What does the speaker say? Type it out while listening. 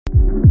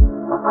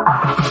What's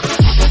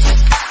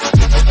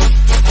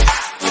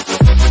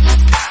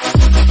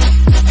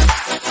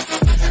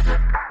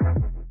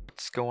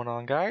going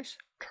on, guys?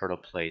 Turtle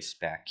Plays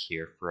back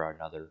here for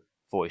another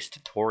voice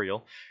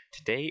tutorial.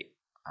 Today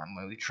I'm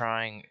going to be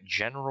trying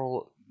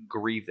General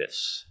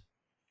Grievous.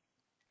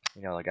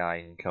 You know, the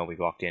guy in we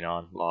walked in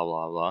on, blah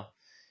blah blah.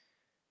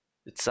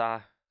 It's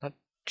not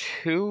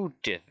too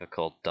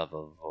difficult of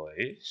a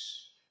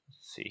voice.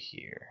 Let's see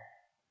here.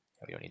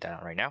 We don't need that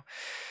on right now.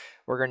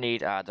 We're gonna need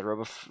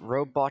the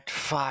robot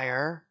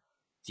fire,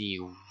 the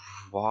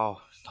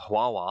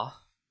wah-wah,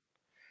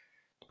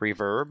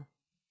 reverb,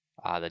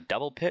 the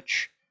double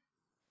pitch,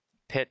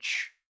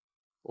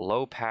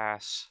 low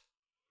pass,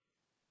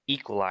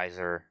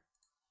 equalizer,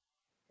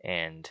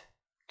 and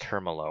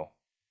tremolo.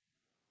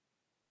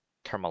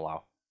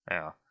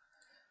 Yeah.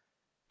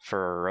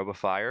 For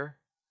RoboFire,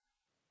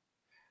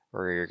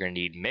 we're going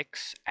to need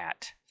mix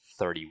at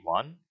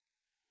 31,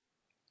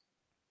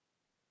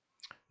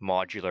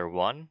 modular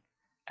 1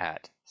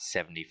 at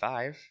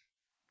 75,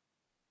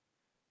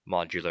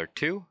 modular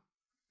 2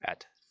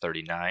 at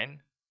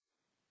 39,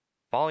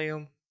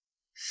 volume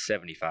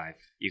 75.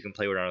 You can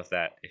play around with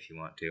that if you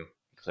want to. You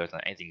can play with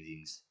anything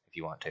if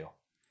you want to.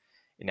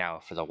 Now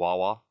for the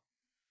wah-wah,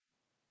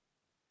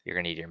 you're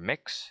going to need your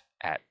mix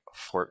at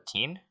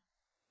 14,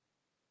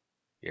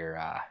 your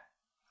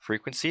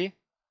frequency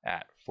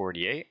at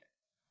 48,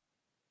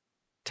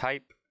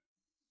 type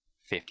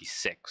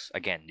 56.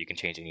 Again, you can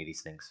change any of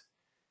these things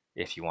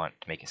if you want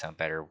to make it sound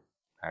better,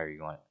 however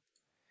you want.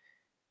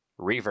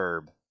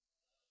 Reverb,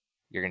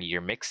 you're going to need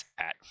your mix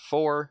at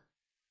 4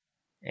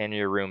 and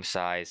your room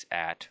size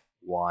at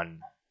 1.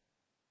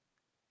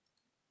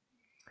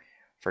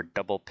 For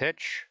double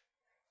pitch,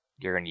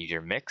 you're going to need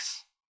your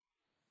mix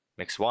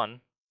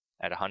 1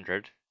 at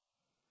 100,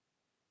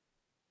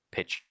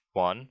 pitch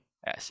 1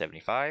 at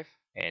 75,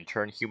 and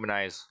turn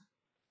humanize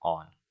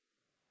on.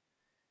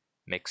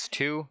 Mix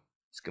 2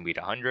 is going to be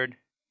at 100,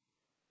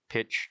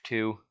 pitch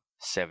 2,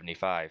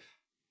 75.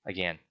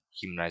 Again,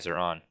 humanizer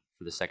on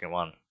for the second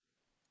one.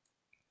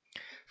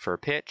 For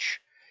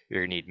pitch,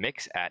 you're going to need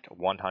mix at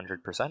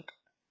 100%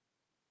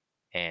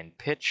 and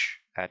pitch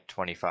at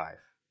 25.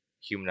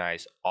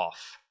 Humanize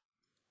off.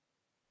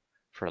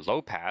 For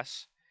low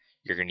pass,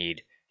 you're going to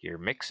need your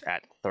mix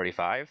at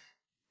 35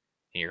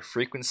 and your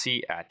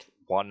frequency at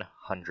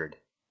 100.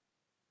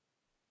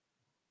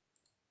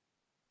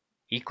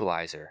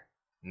 Equalizer,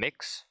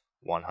 mix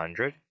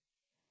 100,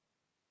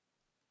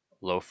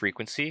 low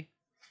frequency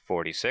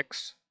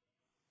 46,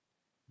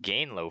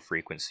 gain low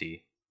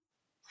frequency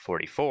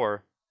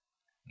 44,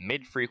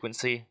 mid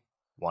frequency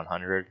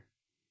 100,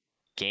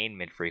 gain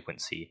mid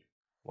frequency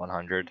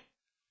 100,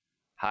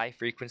 high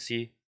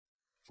frequency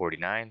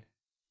 49,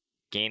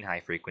 gain high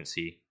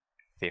frequency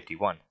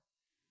 51.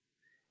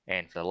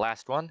 And for the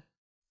last one,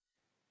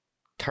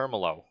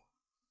 tremolo.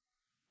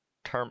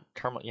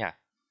 Yeah.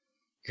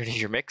 You're going to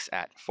need your mix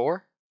at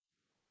 4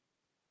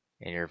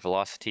 and your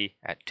velocity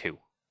at 2.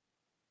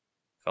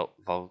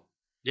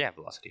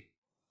 Velocity.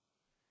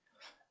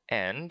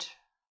 And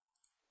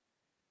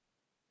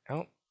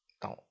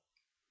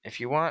if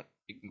you want,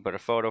 you can put a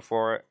photo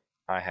for it.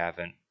 I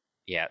haven't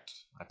yet.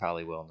 I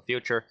probably will in the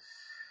future.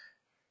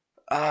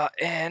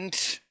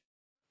 And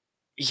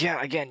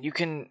yeah, again, you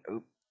can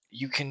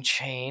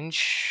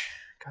change.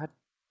 God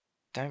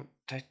damn.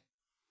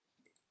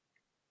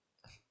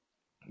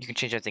 You can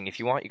change everything if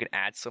you want. You can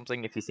add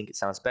something if you think it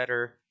sounds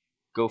better.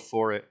 Go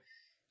for it.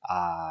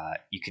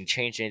 You can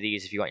change any of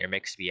these if you want your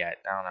mix to be at,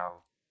 I don't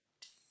know,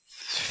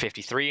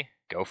 53.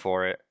 Go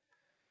for it.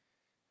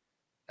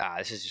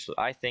 This is just what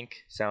I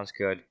think sounds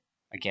good.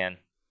 Again,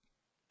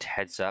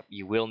 heads up,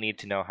 you will need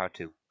to know how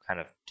to kind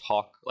of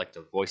talk like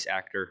the voice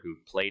actor who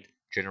played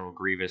General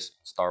Grievous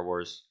in Star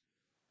Wars.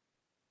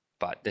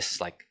 But this is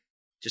like,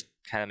 just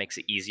kind of makes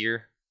it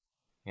easier,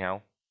 you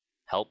know,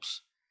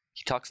 helps.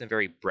 He talks in a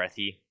very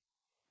breathy,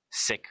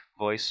 sick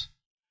voice,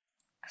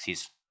 because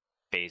he's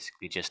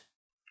basically just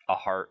a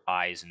heart,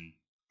 eyes, and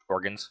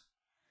organs.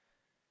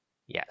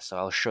 Yeah, so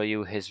I'll show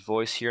you his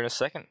voice here in a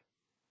second.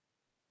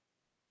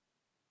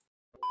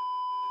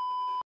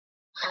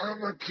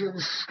 Anakin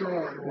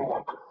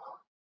Skywalker,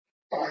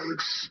 I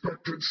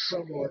expected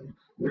someone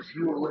with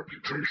your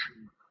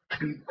reputation to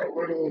be a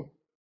little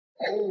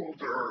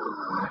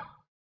older.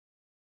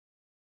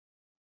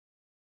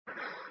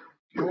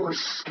 Your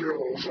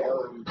skills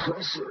are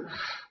impressive.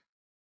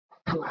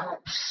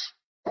 Perhaps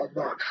a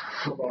match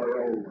for my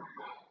own.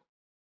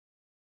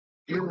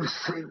 You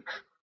think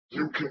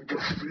you can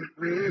defeat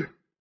me?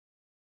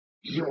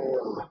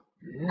 You're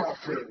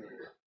nothing.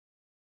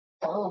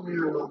 Army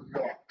or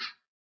not,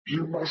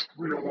 you must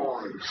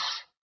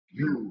realize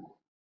you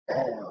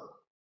are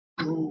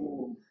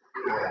doomed.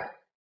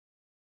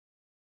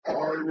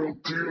 I will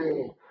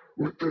deal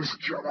with this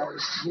Jedi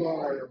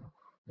slime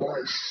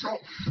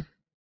myself.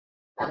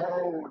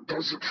 How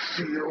does it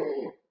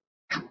feel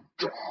to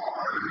die?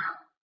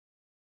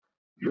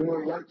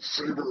 Your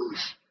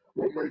lightsabers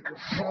will make a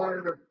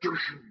fine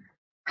addition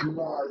to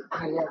my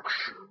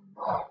collection.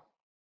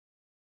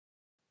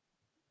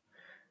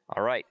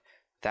 Alright,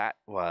 that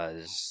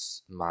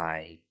was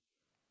my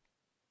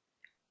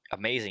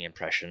amazing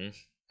impression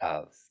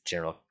of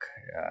General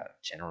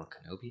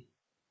Kenobi,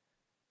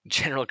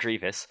 General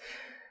Grievous.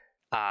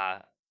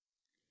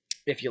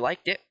 If you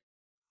liked it,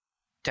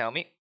 tell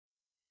me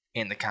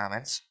in the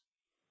comments.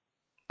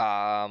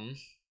 Um,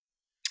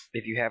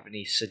 if you have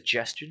any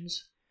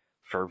suggestions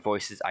for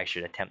voices I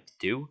should attempt to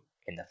do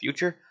in the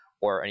future,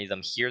 or any of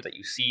them here that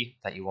you see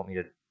that you want me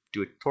to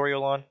do a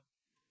tutorial on,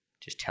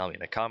 just tell me in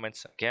the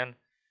comments. Again,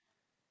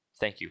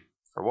 thank you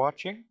for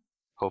watching.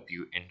 Hope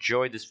you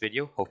enjoyed this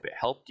video. Hope it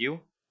helped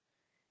you.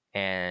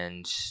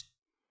 And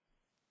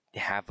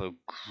have a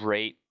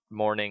great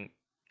morning,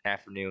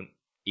 afternoon,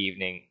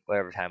 evening,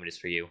 whatever time it is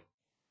for you.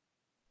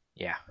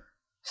 Yeah.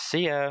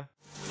 See ya.